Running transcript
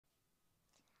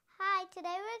today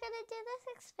we're going to do this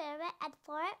experiment, and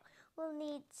for it we'll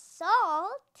need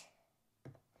salt,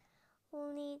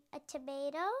 we'll need a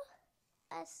tomato,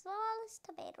 a smallest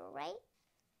tomato, right?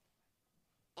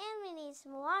 And we need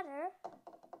some water,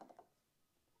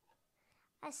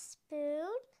 a spoon,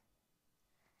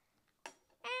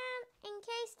 and in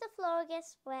case the floor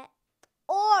gets wet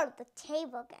or the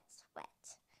table gets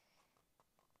wet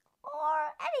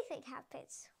or anything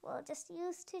happens, we'll just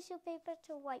use tissue paper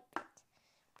to wipe it.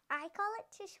 I call it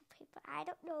tissue paper. I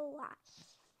don't know why.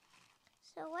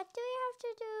 So what do we have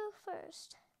to do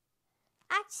first?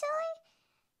 Actually,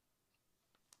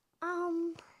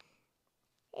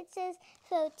 it says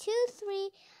fill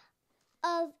 2/3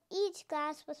 of each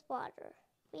glass with water.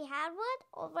 We had one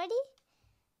already.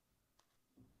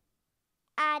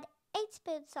 Add 8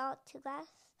 spoons salt to glass.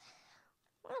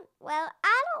 Well,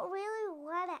 I don't really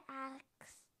want to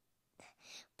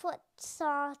put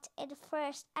salt in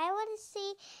first. I want to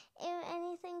see if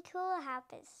anything cool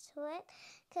happens to it,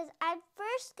 because I'm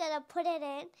first going to put it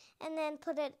in and then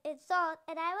put it in salt,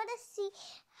 and I want to see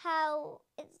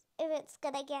if it's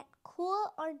going to get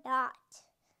cool or not.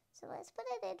 So let's put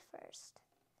it in first.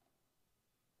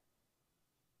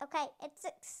 Okay, it's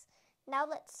 6. Now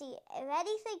let's see if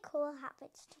anything cool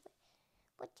happens to it.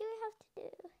 What do we have to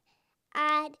do?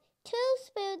 Add 2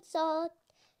 spoons salt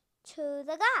to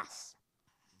the glass.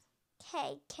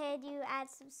 Okay, can you add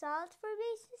some salt for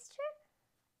me, sister?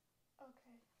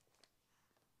 Okay.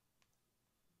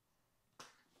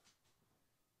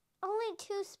 Only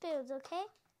 2 spoons, okay?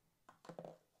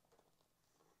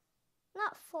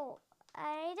 Not full.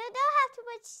 I don't know how too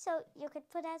much, so you can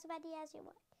put as many as you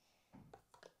want.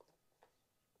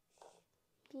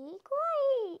 Be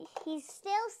quiet. He's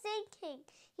still sinking.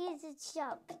 He just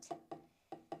jumped.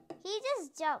 He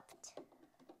just jumped.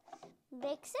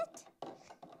 Mix it.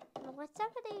 What's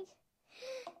happening?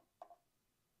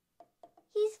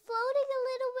 He's floating a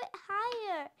little bit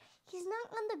higher. He's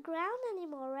not on the ground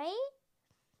anymore, right?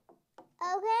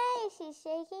 Okay, she's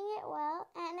shaking it well,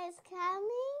 and it's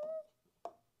coming.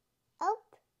 Oh,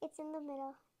 it's in the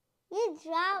middle. You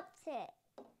dropped it.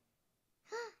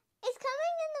 It's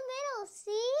coming in the middle,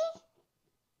 see?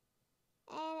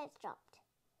 And it's dropped.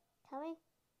 Coming,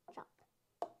 drop.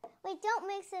 Wait, don't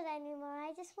mix it anymore.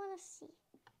 I just want to see.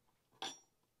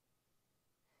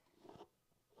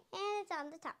 And it's on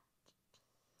the top.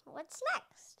 What's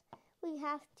next? We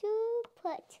have to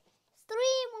put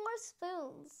 3 more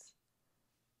spoons.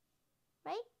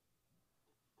 Right?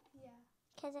 Yeah.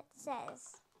 Because it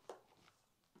says.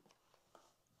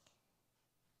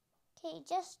 Okay,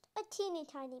 just a teeny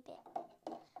tiny bit.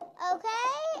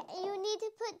 Okay, you need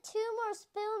to put 2 more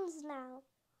spoons now.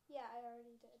 Yeah, I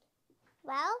already did.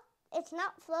 Well, it's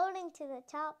not floating to the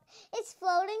top. It's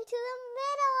floating to the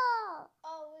middle.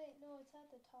 Oh, wait, no, it's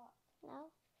at the top. No?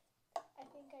 I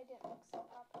think I didn't mix it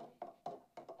properly.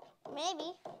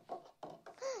 Maybe.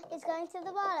 It's going to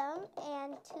the bottom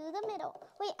and to the middle.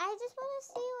 Wait, I just want to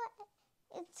see what...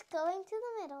 It's going to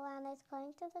the middle and it's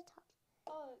going to the top.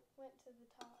 Oh, it went to the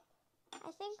top.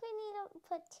 I think we need to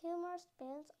put 2 more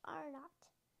spoons or not.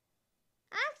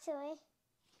 Actually,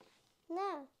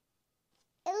 no.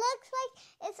 It looks like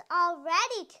it's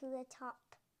already to the top.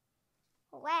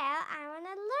 Well, I want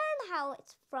to learn how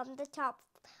it's from the top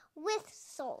with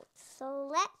salt. So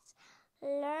let's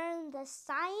learn the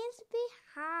science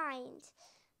behind.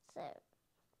 So,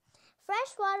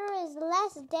 fresh water is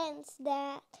less dense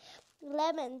than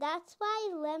lemon. That's why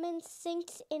lemon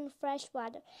sinks in fresh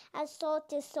water as salt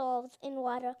dissolves in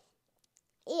water.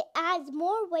 It adds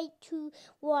more weight to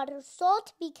water.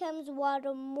 Salt becomes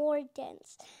water more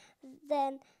dense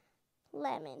than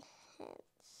lemon.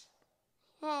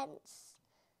 Hence,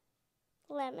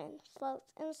 lemon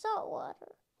floats in salt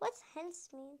water. What's hence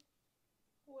mean?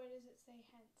 Where does it say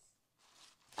hence?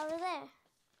 Over there,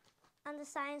 on the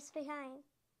science behind.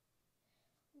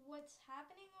 What's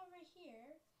happening over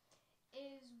here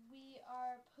is we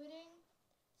are putting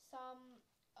some,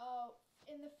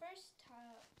 in the first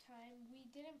time, we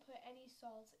didn't put any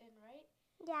salt in, right?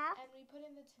 Yeah. And we put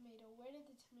in the tomato. Where did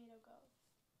the tomato go?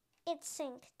 It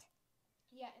sinked.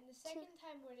 Yeah, and the second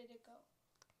time, where did it go?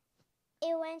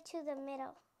 It went to the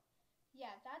middle.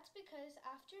 Yeah, that's because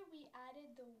after we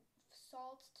added the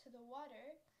salt to the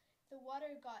water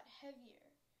got heavier.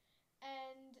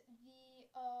 And the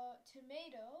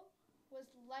tomato was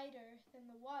lighter than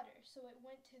the water, so it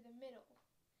went to the middle.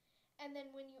 And then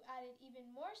when you added even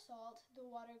more salt, the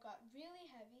water got really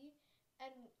heavy, and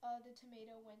the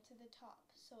tomato went to the top,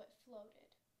 so it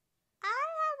floated. I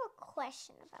have a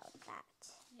question about that.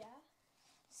 Yeah?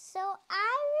 So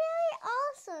I really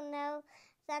also know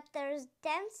that there's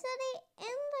density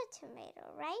in the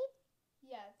tomato, right?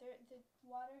 Yeah, the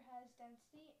water has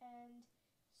density, and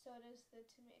so does the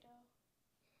tomato.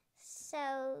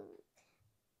 So,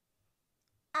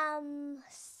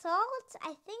 salt,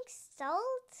 I think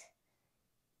salt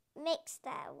makes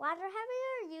the water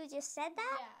heavier. You just said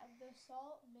that? Yeah, the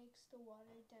salt makes the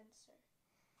water denser.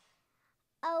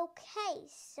 Okay,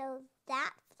 so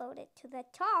that floated to the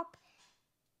top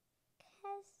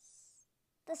because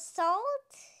the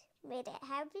salt made it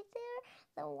heavier,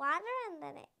 the water, and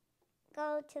then it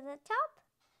go to the top.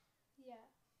 Yeah.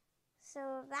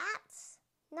 So that's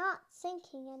not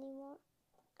sinking anymore.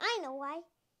 I know why.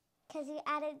 Because you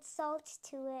added salt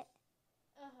to it.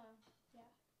 Yeah.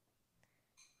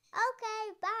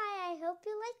 Okay, bye. I hope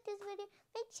you liked this video.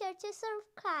 Make sure to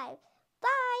subscribe.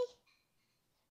 Bye.